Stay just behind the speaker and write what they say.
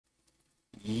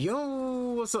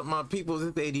Yo, what's up, my people?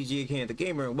 It's ADG,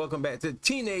 AntDaGamer, and welcome back to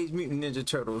Teenage Mutant Ninja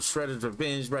Turtles Shredder's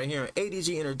Revenge right here on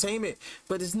ADG Entertainment.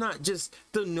 But it's not just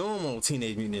the normal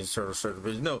Teenage Mutant Ninja Turtles Shredder's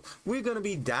Revenge. No, we're going to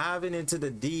be diving into the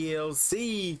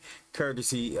DLC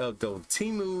courtesy of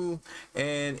Dotemu,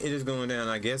 and it is going down.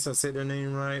 I guess I said their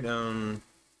name right.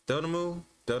 Dotemu.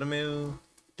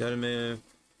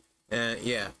 And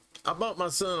yeah, I brought my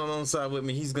son alongside with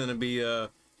me. He's going to be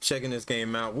checking this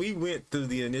game out. We went through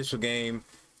the initial game.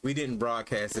 We didn't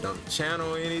broadcast it on the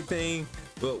channel or anything,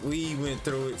 but we went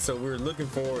through it, so we're looking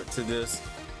forward to this.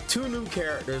 Two new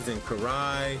characters in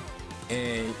Karai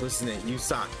and what's his name,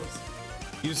 Usaki,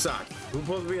 who's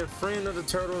supposed to be a friend of the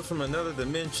Turtles from another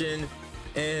dimension,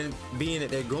 and being that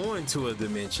they're going to a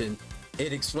dimension,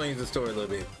 it explains the story a little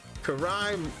bit.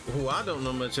 Karai, who I don't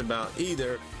know much about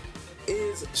either,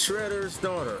 is Shredder's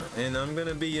daughter, and I'm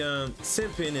gonna be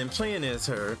simping and playing as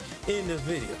her in this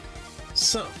video.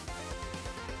 So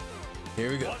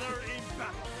here we go.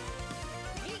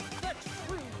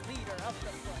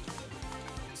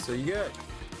 So you got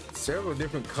several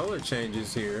different color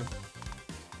changes here.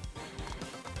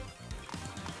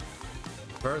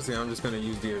 Personally, I'm just gonna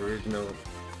use the original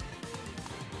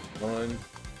one.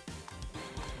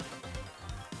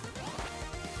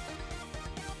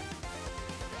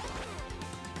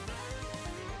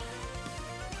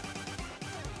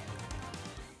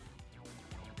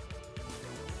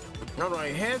 All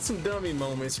right, had some dummy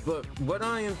moments, but what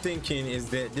I am thinking is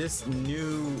that this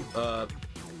new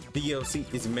DLC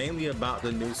is mainly about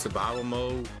the new survival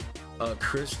mode,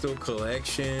 crystal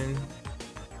collection,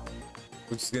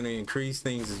 which is going to increase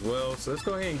things as well. So let's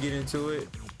go ahead and get into it.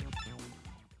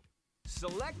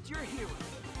 Select your hero.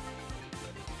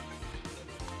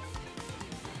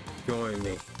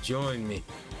 Join me.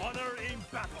 Honor in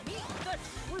battle. Meet the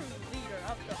true leader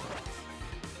of the force.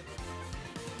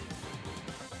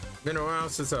 Been around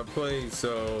since I played,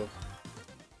 so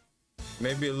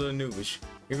maybe a little noobish.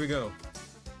 Here we go.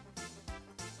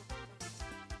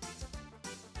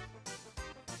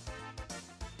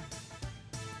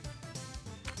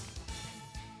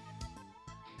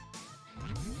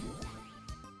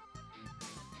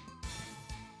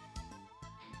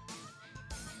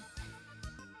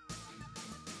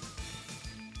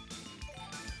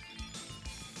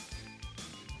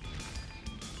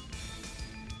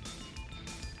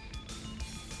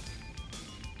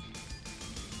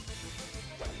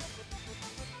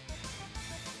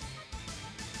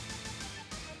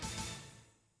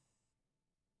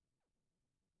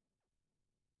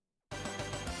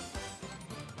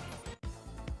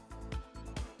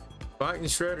 Fighting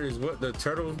Shredder is what the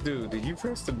Turtles do. Did you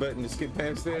press the button to skip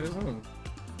past that or something?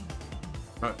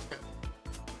 Alright.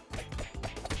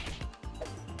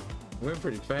 Went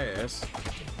pretty fast.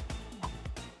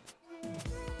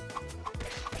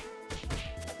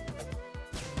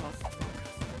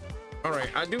 Alright,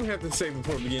 I do have to say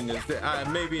before beginning this that I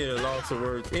may be at a loss of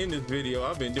words in this video.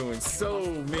 I've been doing so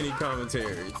many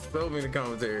commentaries.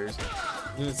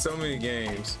 Doing so many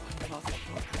games.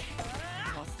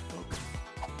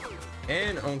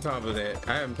 And on top of that,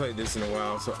 I haven't played this in a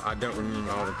while, so I don't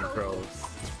remember all the controls.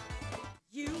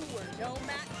 You were no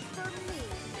match for me.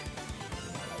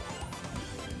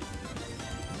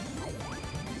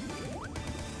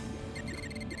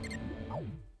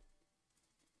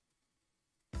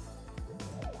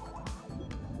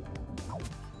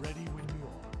 Ready when you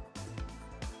are.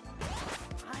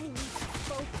 I need to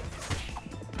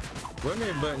focus. Wasn't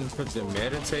there buttons for to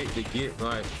meditate to get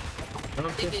like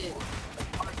something?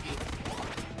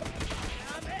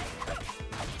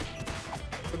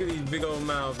 Look at these big old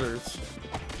Mousers.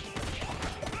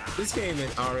 This game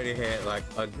had already had like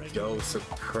a dose of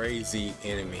crazy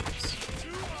enemies.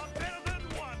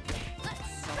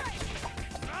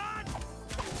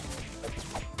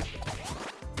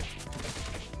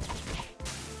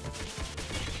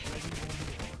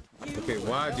 Okay,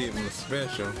 why did one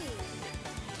special?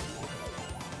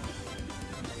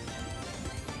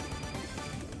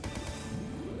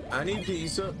 I need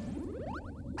pizza.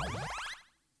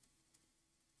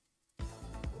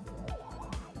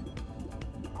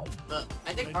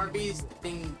 I think RB's the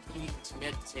thing you need to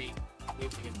meditate.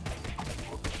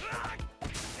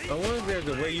 I wonder if there's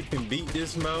a way you can beat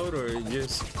this mode, or it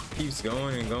just keeps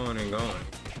going and going and going.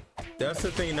 That's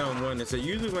the thing that I'm wondering. So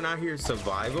usually when I hear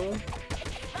survival,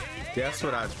 that's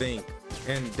what I think.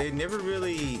 And they never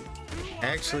really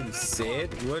actually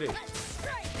said what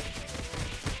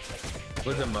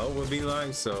the mode would be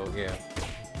like. So yeah.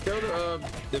 Tell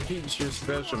the peeps you're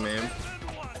special, man.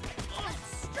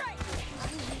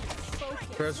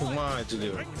 Press Y to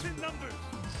do it.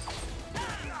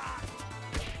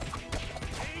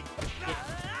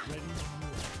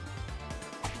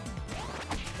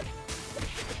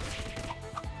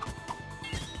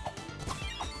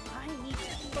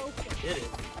 did it.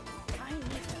 I need to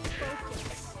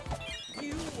focus.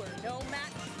 You were no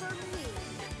match for me.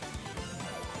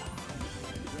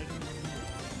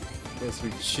 Guess we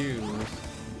choose.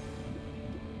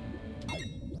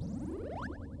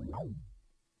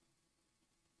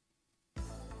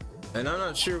 And I'm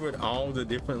not sure what all the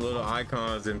different little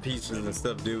icons and pieces and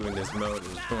stuff do in this mode at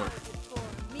this point. For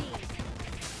me.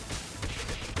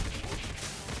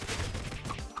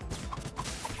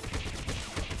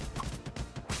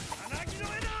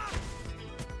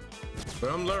 But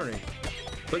I'm learning.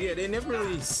 But yeah, they never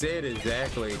really said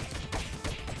exactly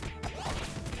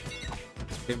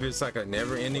if it's like a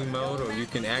never-ending mode or you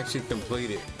can actually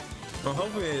complete it. I'm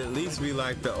hoping it at least be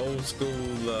like the old school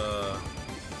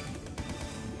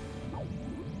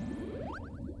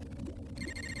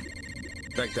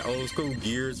like the old school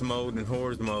Gears mode and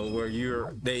Horse mode where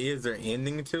there is an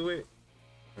ending to it.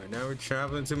 Right now we're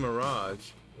traveling to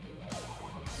Mirage.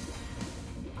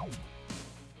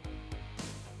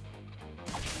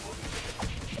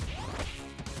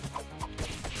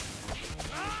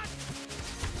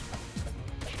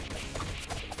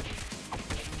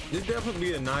 This definitely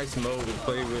be a nice mode to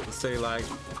play with, say like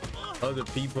other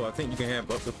people. I think you can have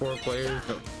up to 4 players. I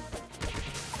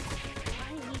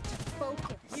need to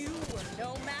focus. You were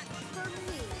no match for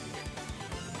me.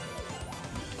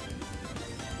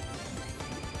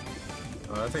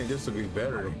 I think this would be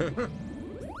better.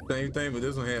 Same thing, but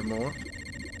this one had more.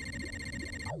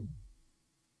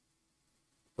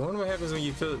 I wonder what happens when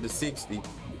you fill it to 60.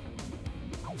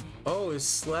 Oh, it's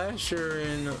Slasher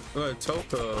and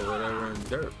Toka or whatever and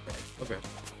Dirt. Okay.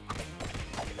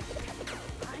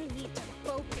 I need to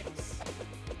focus.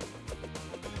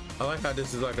 I like how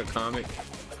this is like a comic.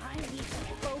 I need to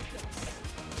focus.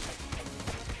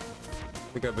 I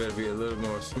think I better be a little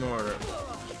more smarter.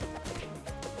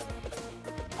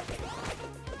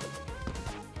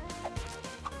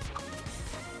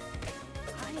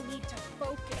 I need to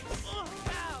focus.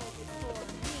 Bow before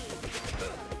me.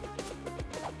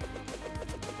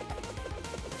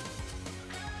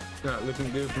 Not looking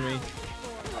good for me.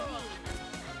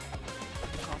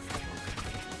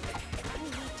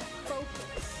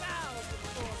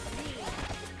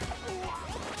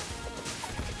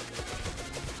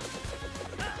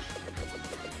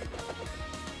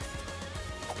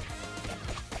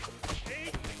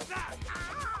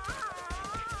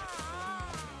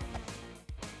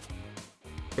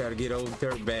 Gotta get old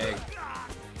Dirtbag.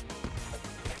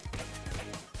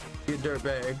 Get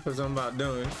Dirtbag, because I'm about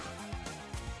done.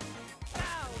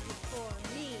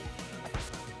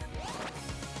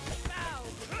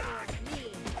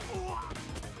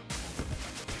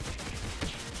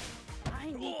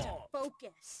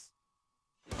 Focus.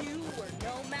 You were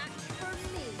no match for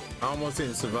me. I almost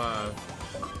didn't survive.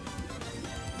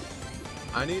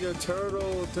 I need a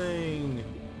turtle thing.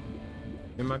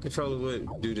 And my controller would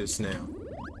do this now.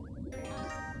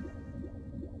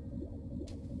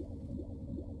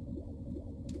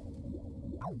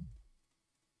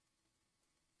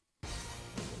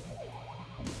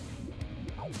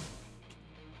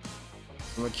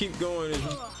 I'm gonna keep going as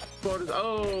far as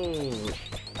oh.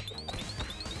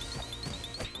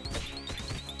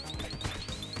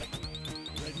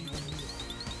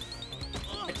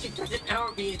 There's an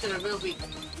hour being into the movie.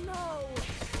 No.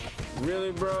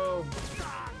 Really, bro?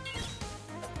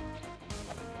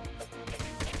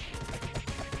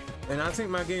 And I think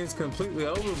my game's completely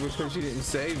over because you didn't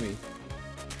save me.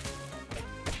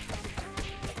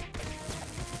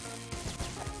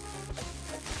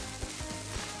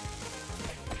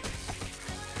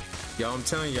 Y'all, I'm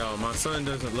telling y'all, my son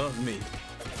doesn't love me.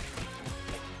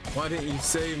 Why didn't you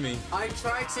save me? I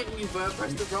tried saving you, but I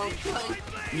pressed the wrong button.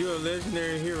 You're a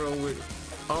legendary hero with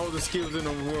all the skills in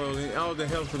the world and all the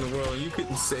health in the world, and you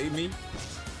couldn't save me?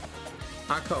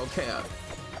 I call cap.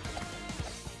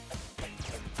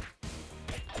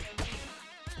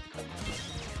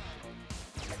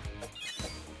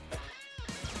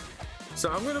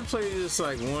 So I'm gonna play this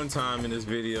like one time in this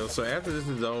video. So after this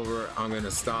is over, I'm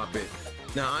gonna stop it.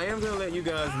 Now I am gonna let you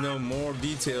guys know more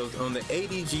details on the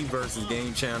ADG versus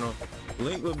Game channel.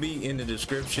 Link will be in the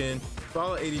description.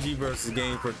 Follow ADG versus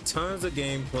Game for tons of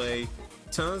gameplay,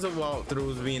 tons of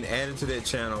walkthroughs being added to that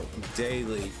channel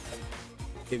daily.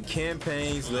 If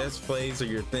campaigns, let's plays are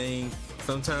your thing,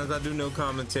 sometimes I do no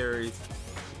commentaries,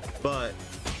 but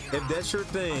if that's your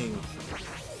thing,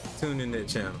 tune in that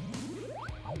channel.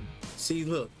 See,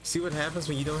 look, see what happens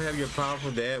when you don't have your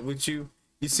powerful dad with you?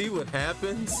 You see what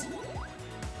happens?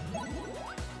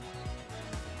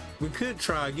 We could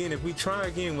try again. If we try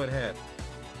again, what happens?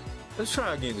 Let's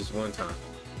try again just one time.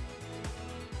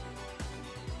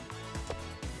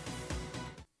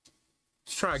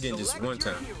 Let's try again just one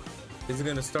time. Is it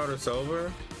gonna start us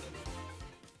over?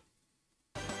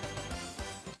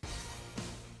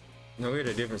 No, we're at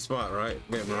a different spot, right?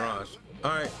 We're at Mirage.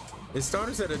 All right, it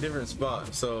started us at a different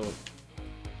spot, so.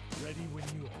 Ready when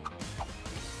you are.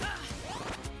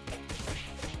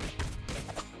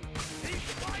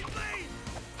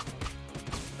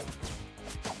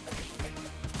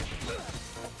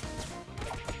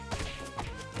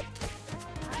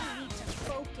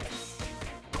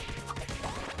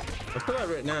 I feel like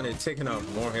right now they're taking off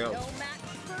more health. No match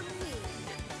for me.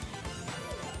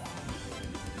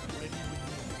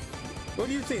 What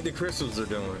do you think the crystals are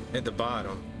doing at the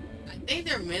bottom? I think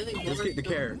they're mainly more. Let's get the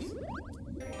carrots.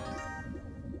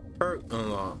 Perk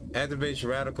unlock. Activates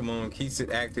radical mode, keeps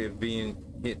it active being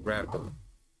hit radical.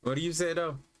 What do you say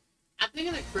though? I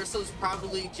think the crystals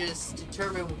probably just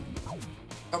determine,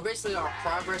 or basically our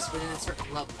progress within a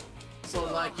certain level. So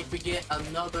like if we get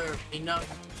another enough,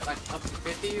 like up to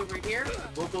 50 over here,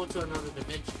 we'll go to another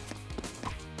dimension.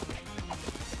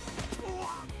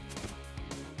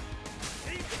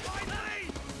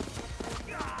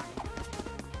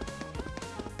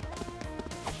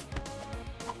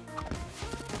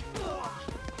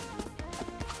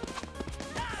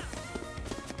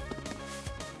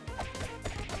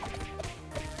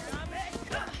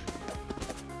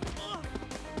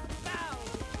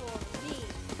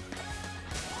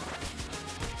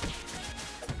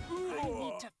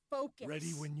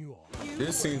 Ready when you are.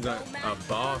 This seems like a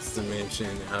boss dimension,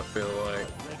 I feel like.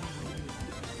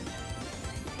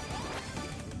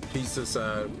 Pizza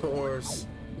side, of course.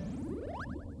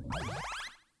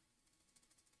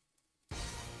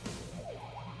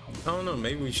 I don't know,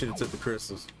 maybe we should have took the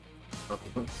crystals. I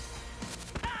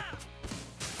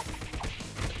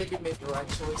think we made the right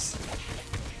choice.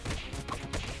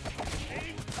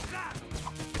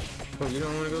 Oh, you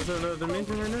don't want to go to another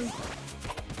dimension right now?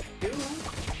 Dude,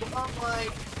 I'm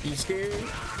like, You scared?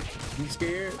 You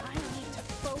scared? I need to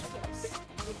focus.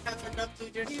 we have enough to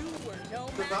just You were no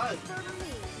match survive. for me.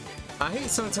 I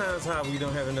hate sometimes how we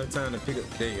don't have enough time to pick up.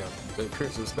 There you go. The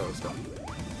crystal skull stuff.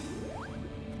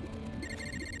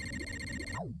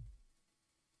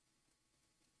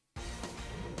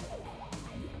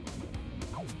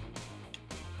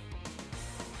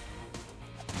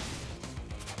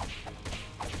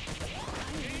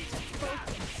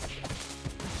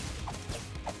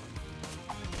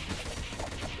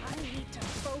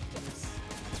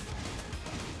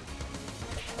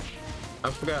 I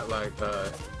forgot like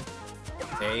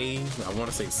A. I want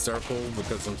to say circle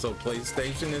because I'm so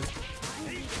PlayStation is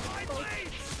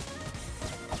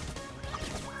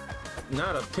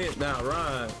not a pimped out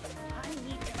ride.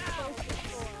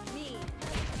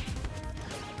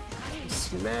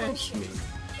 Smash me.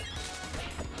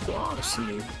 Squash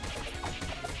me.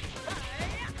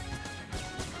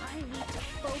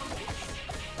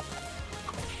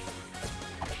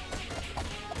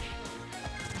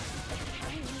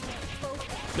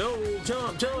 No,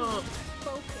 jump, jump.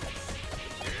 Focus.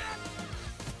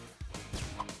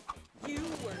 You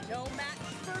were no match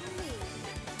for me.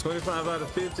 25 out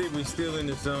of 50, we still in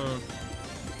the zone.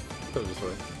 Go this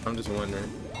way. I'm just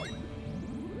wondering.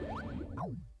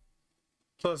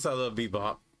 Plus, I love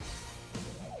Bebop.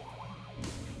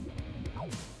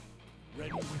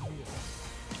 Ready when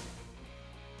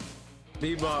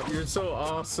you are. Bebop, you're so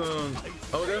awesome.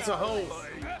 Oh, that's a hole.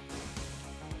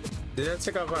 Did that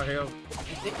take off our health? I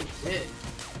think it did.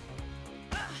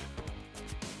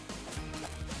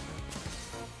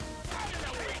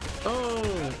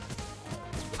 Oh.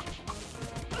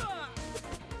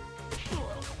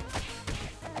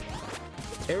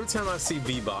 Every time I see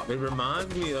Bebop, it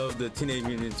reminds me of the Teenage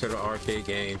Mutant Ninja Turtle arcade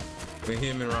game when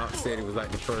him and Rocksteady was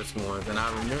like the first ones. And I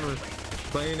remember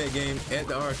playing that game at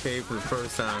the arcade for the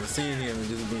first time, seeing him and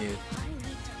just being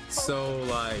so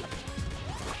like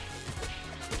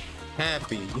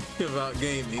happy about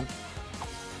gaming.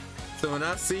 So when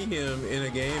I see him in a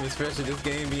game, especially this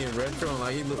game being retro and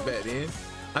like he looked back then,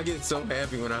 I get so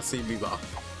happy when I see Bebop.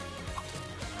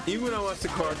 Even when I watch the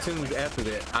cartoons after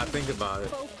that, I think about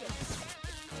it.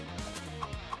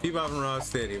 Bebop and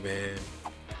Rocksteady, man.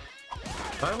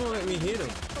 Why won't let me hit him?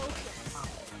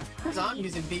 Because I'm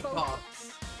using Bebop.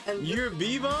 And You're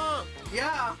Bebop?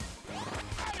 yeah.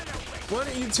 Why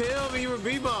didn't you tell me you were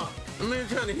Bebop? I'm not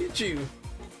trying to hit you.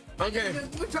 Okay.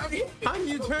 We're trying to hit me. How do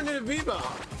you turn into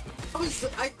Bebop?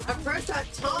 I pressed that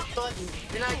top button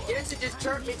and I guess it just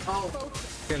turned me. Oh,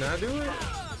 Can I do it?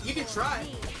 you can try.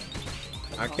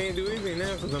 I can't do anything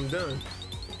now because I'm done.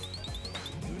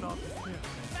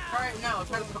 Alright, now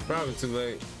try to. Probably too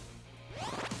late.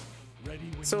 Ready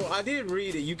when So I did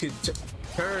read that you could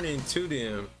turn into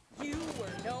them. You were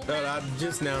no But match. I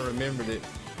just now remembered it.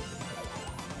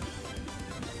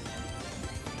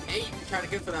 try to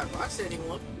go for that Rocksteady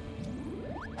one.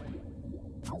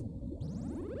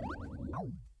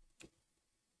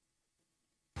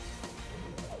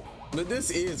 But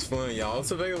this is fun, y'all.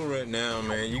 It's available right now,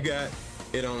 man. You got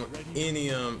it on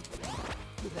any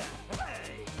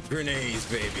grenades,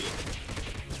 baby.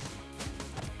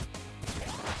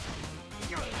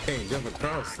 Can't jump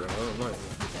across though. I don't like it.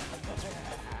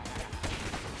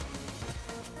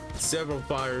 Several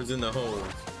fires in the hole.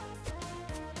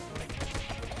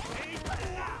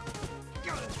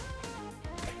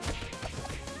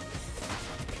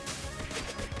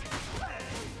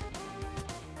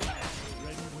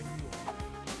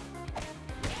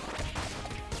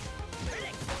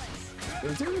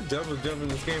 Is there a double jump in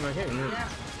this game? I can't remember. Yeah.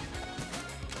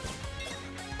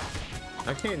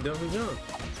 I can't double jump.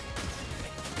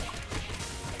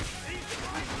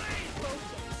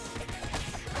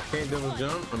 Can't double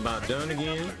jump. I'm about done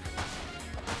again.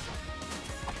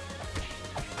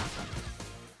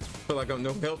 Feel like I'm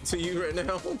no help to you right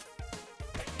now.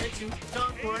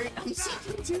 Don't worry, I'm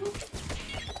seeking too.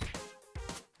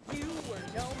 You were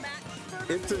no match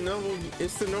for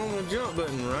It's the normal jump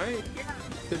button, right? Yeah.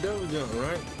 The double jump,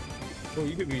 right? Oh,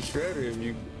 you could be Shredder if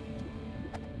you.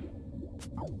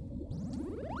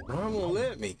 Why won't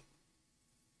let me?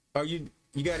 Are you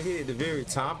gotta hit it at the very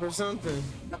top or something?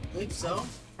 I believe so.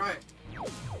 Right.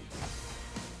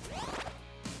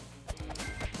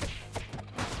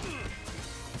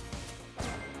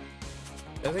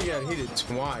 I think I hit it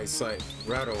twice, like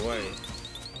right away.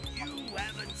 You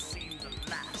haven't seen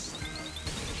the last.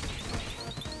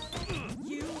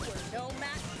 you were no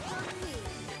match for me.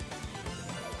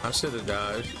 I should have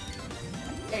died.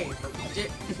 Hey, but we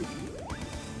did.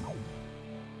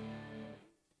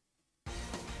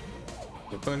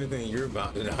 The funny thing, you're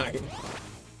about to die.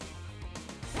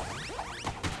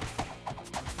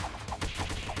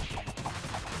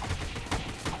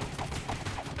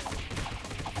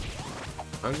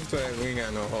 I'm just glad we ain't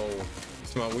got no hole.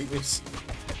 It's my weakness.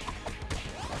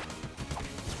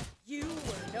 You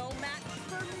were no match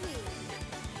for me.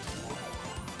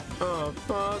 Oh,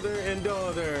 father and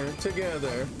daughter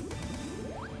together.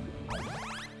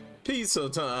 Pizza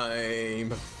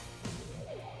time.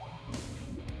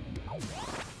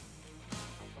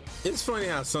 It's funny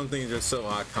how some things are so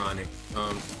iconic.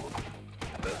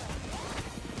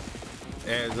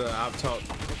 As I've taught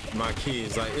my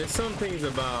kids, like there's some things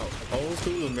about old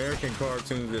school American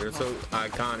cartoons that are so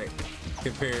iconic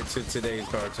compared to today's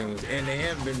cartoons, and they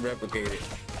haven't been replicated.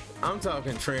 I'm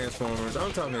talking Transformers,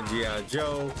 I'm talking G.I.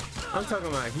 Joe, I'm talking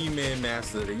about He-Man,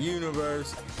 Master of the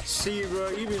Universe,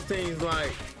 She-Ra, even things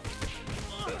like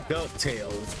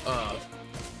DuckTales,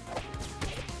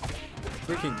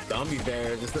 freaking Gummy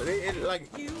Bears and stuff.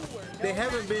 They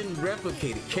haven't been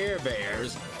replicated. Care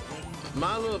Bears,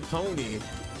 My Little Pony.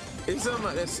 It's some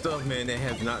of that stuff, man, that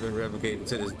has not been replicated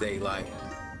to this day. Like,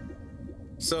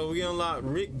 so we unlock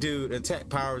Rick Dude. Attack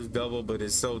power is double, but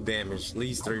it's so damaged. At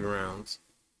least 3 rounds.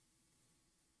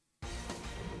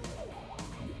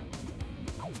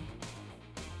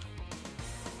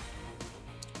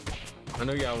 I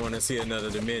know y'all want to see another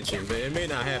dimension, but it may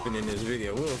not happen in this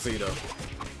video. We'll see though.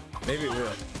 Maybe it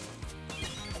will.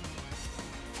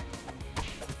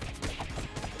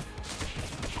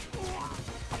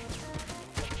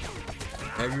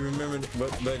 Have you remembered what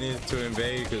button is to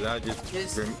invade? Because I just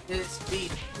His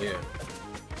feet. yeah.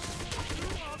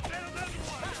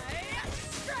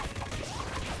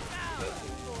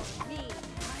 For me,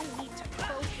 I need to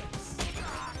focus.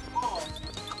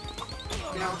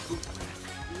 Now,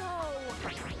 No.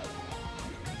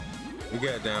 We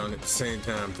got down at the same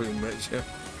time, pretty much.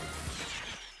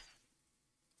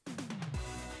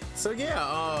 So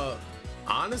yeah,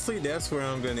 honestly, that's where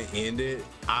I'm gonna end it.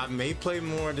 I may play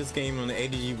more of this game on the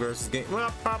ADG versus game. Well,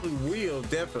 I probably will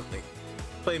definitely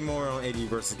play more on ADG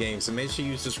versus game. So make sure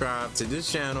you subscribe to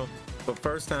this channel for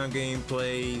first-time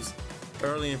gameplays,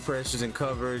 early impressions and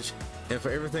coverage, and for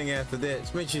everything after that,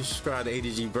 just make sure you subscribe to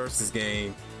ADG versus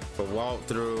game for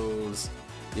walkthroughs,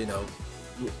 you know,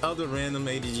 other random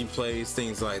ADG plays,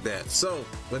 things like that. So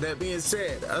with that being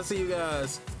said, I'll see you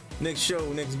guys next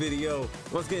show, next video.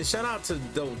 Once again, shout out to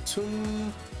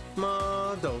Dotumi.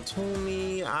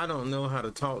 I don't know how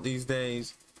to talk these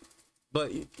days,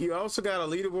 but you also got a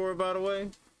leaderboard, by the way.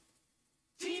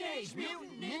 Teenage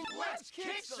Mutant Ninja, let's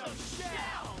kick some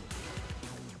shell!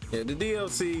 Yeah, the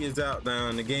DLC is out now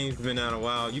and the game's been out a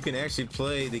while. You can actually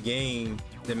play the game,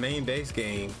 the main base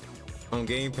game, on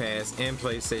Game Pass and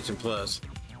PlayStation Plus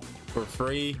for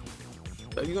free.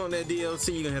 So if you want that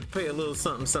DLC, you're gonna have to pay a little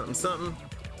something.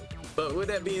 But with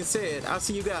that being said, I'll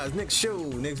see you guys next show,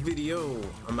 next video.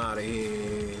 I'm out of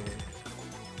here.